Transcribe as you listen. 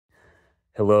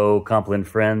Hello, Compline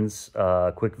friends.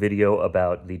 Quick video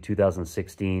about the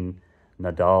 2016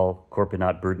 Nadal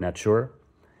Corpinnat Brut Nature.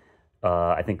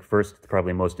 I think first, it's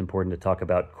probably most important to talk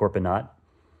about Corpinnat.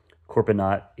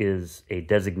 Corpinnat is a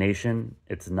designation.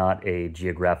 It's not a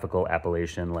geographical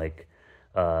appellation like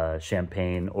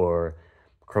Champagne or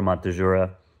Cremant de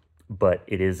Jura, but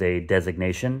it is a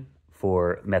designation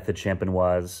for method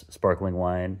champenoise sparkling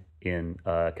wine in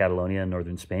Catalonia,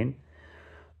 northern Spain.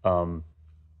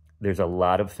 There's a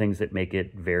lot of things that make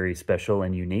it very special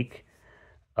and unique.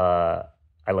 I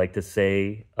like to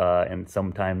say, and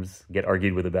sometimes get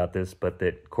argued with about this, but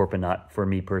that Corpinnat, for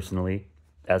me personally,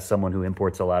 as someone who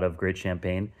imports a lot of great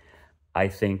champagne, I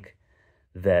think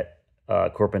that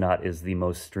Corpinnat is the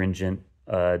most stringent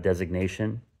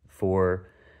designation for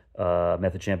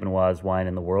method champenoise wine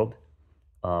in the world.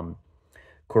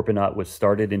 Corpinnat was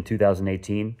started in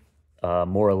 2018.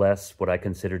 More or less what I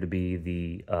consider to be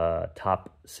the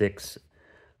top six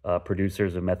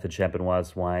producers of method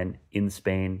champenoise wine in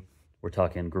Spain. We're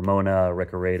talking Gramona,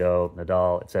 Recaredo,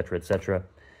 Nadal, etc., etc.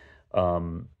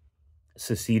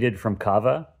 Seceded from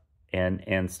Cava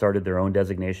and started their own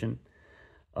designation.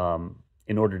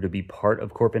 In order to be part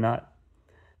of Corpinnat,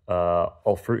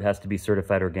 all fruit has to be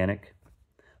certified organic.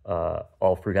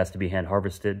 All fruit has to be hand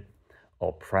harvested.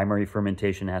 All primary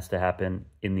fermentation has to happen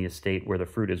in the estate where the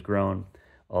fruit is grown.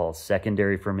 All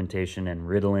secondary fermentation and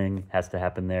riddling has to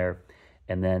happen there.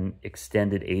 And then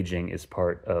extended aging is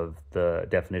part of the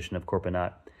definition of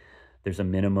Corpinnat. There's a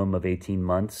minimum of 18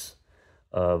 months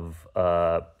of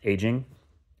aging,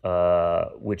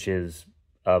 which is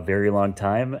a very long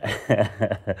time.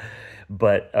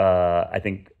 But I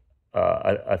think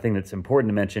a thing that's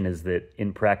important to mention is that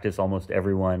in practice, almost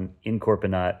everyone in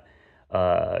Corpinnat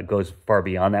goes far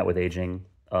beyond that with aging.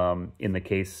 In the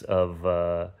case of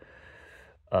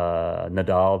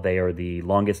Nadal, they are the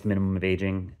longest minimum of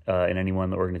aging in anyone in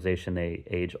the organization. They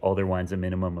age all their wines a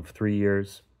minimum of 3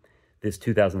 years. This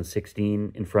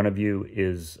 2016 in front of you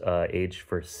is aged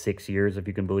for 6 years, if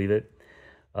you can believe it.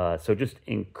 So just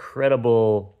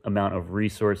incredible amount of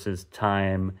resources,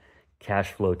 time,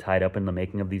 cash flow tied up in the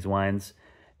making of these wines.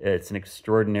 It's an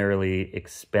extraordinarily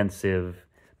expensive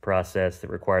process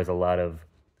that requires a lot of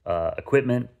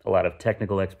equipment, a lot of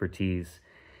technical expertise,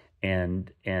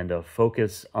 and a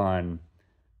focus on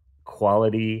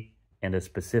quality and a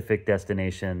specific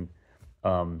destination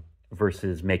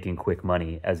versus making quick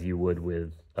money as you would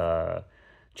with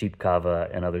cheap cava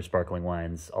and other sparkling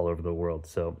wines all over the world.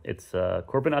 So it's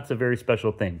Corpinnat's a very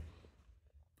special thing.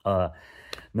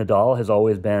 Nadal has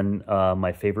always been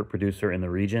my favorite producer in the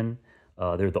region.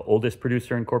 They're the oldest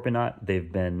producer in Corpinnat.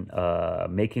 They've been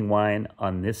making wine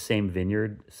on this same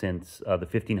vineyard since the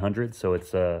 1500s, so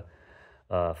it's a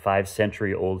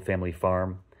 5-century-old family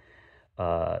farm.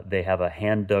 They have a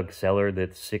hand-dug cellar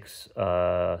that's 6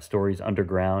 stories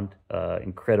underground,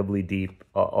 incredibly deep,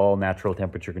 all natural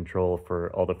temperature control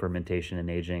for all the fermentation and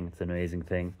aging. It's an amazing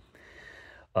thing.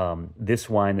 This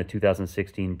wine, the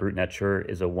 2016 Brut Nature,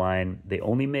 is a wine they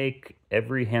only make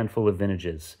every handful of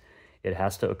vintages. It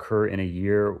has to occur in a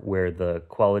year where the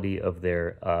quality of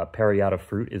their Parellada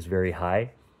fruit is very high.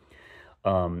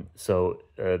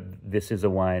 This is a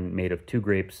wine made of 2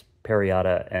 grapes,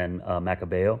 Parellada and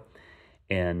Macabeo.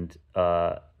 And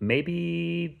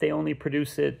maybe they only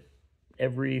produce it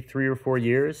every 3 or 4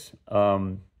 years.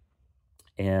 And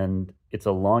it's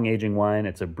a long-aging wine.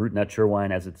 It's a Brut Nature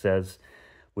wine, as it says,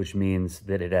 which means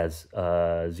that it has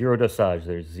 0 dosage.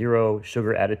 There's 0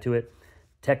 sugar added to it.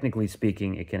 Technically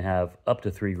speaking, it can have up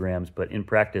to 3 grams, but in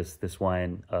practice, this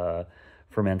wine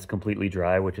ferments completely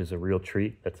dry, which is a real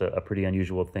treat. That's a pretty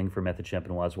unusual thing for method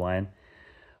champenoise wine.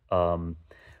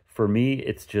 For me,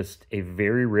 it's just a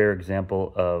very rare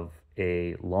example of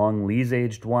a long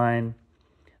lees-aged wine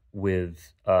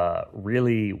with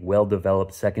really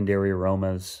well-developed secondary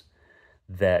aromas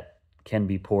that can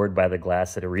be poured by the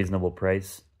glass at a reasonable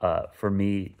price. For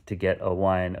me to get a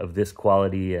wine of this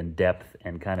quality and depth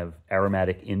and kind of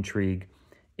aromatic intrigue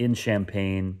in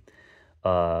Champagne,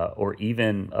 or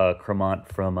even Cremant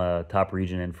from a top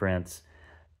region in France,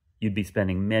 you'd be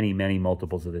spending many, many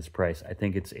multiples of this price. I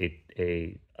think it's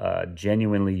a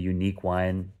genuinely unique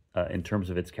wine in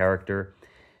terms of its character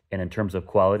and in terms of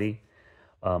quality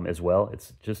as well.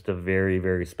 It's just a very,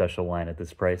 very special wine at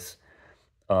this price.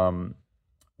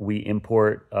 We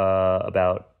import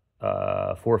about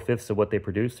 4/5 of what they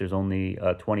produce. There's only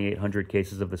 2,800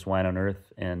 cases of this wine on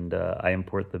Earth, and I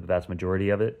import the vast majority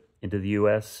of it into the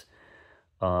U.S.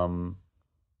 Yeah,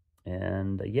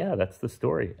 that's the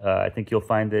story. I think you'll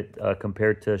find that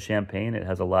compared to Champagne, it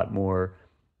has a lot more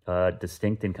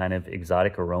distinct and kind of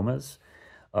exotic aromas.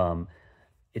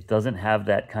 It doesn't have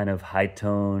that kind of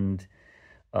high-toned,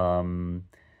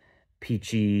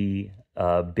 peachy,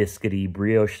 biscuity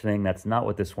brioche thing. That's not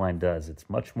what this wine does. It's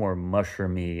much more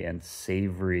mushroomy and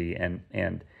savory and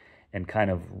kind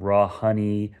of raw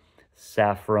honey,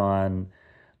 saffron,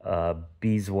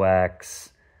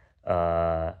 beeswax,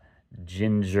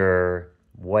 ginger,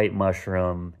 white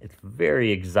mushroom. It's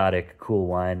very exotic, cool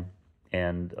wine.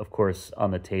 And of course,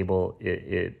 on the table,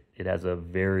 it has a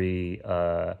very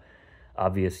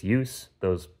obvious use.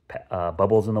 Those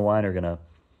bubbles in the wine are going to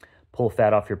pull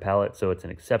fat off your palate. So it's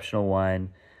an exceptional wine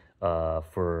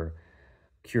for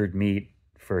cured meat,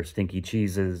 for stinky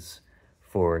cheeses,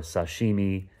 for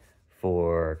sashimi,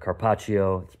 for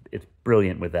carpaccio. It's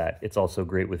brilliant with that. It's also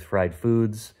great with fried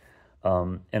foods.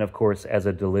 And of course, as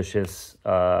a delicious,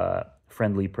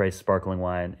 friendly price sparkling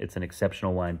wine, it's an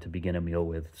exceptional wine to begin a meal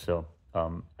with. So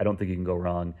I don't think you can go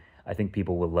wrong. I think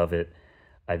people will love it.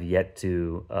 I've yet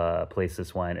to place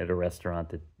this wine at a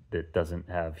restaurant that doesn't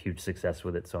have huge success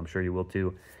with it, so I'm sure you will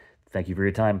too. Thank you for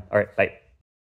your time. All right, bye.